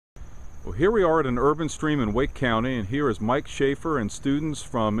Well, here we are at an urban stream in Wake County, and here is Mike Shaffer and students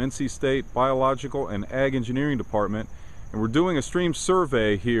from NC State Biological and Ag Engineering Department, and we're doing a stream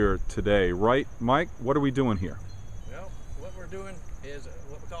survey here today, right, Mike? What are we doing here? Well, what we're doing is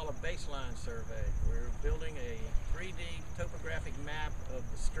what we call a baseline survey. We're building a 3D topographic map of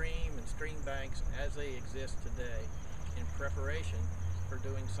the stream and stream banks as they exist today in preparation for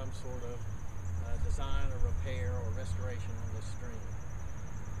doing some sort of design or repair or restoration on this stream.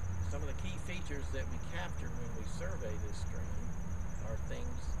 Some of the key features that we capture when we survey this stream are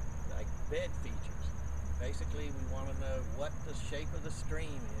things like bed features. Basically, we want to know what the shape of the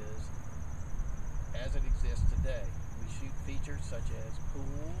stream is as it exists today. We shoot features such as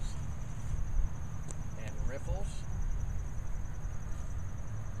pools and riffles.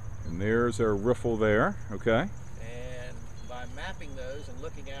 And there's our riffle there, okay. And by mapping those and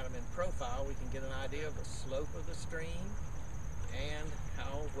looking at them in profile, we can get an idea of the slope of the stream and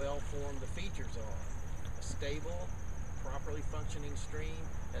how well formed the features are. A stable, properly functioning stream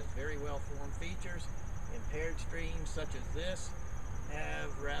has very well formed features. Impaired streams such as this have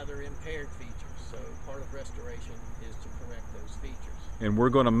rather impaired features, so part of restoration is to correct those features. And we're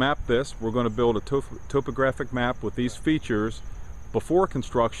going to map this. We're going to build a topographic map with these features before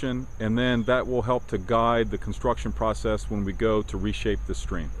construction, and then that will help to guide the construction process when we go to reshape the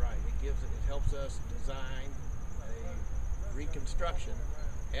stream. Right, it helps us design a reconstruction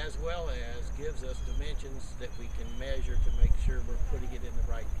as well as gives us dimensions that we can measure to make sure we're putting it in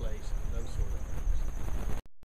the right place and those sort of things.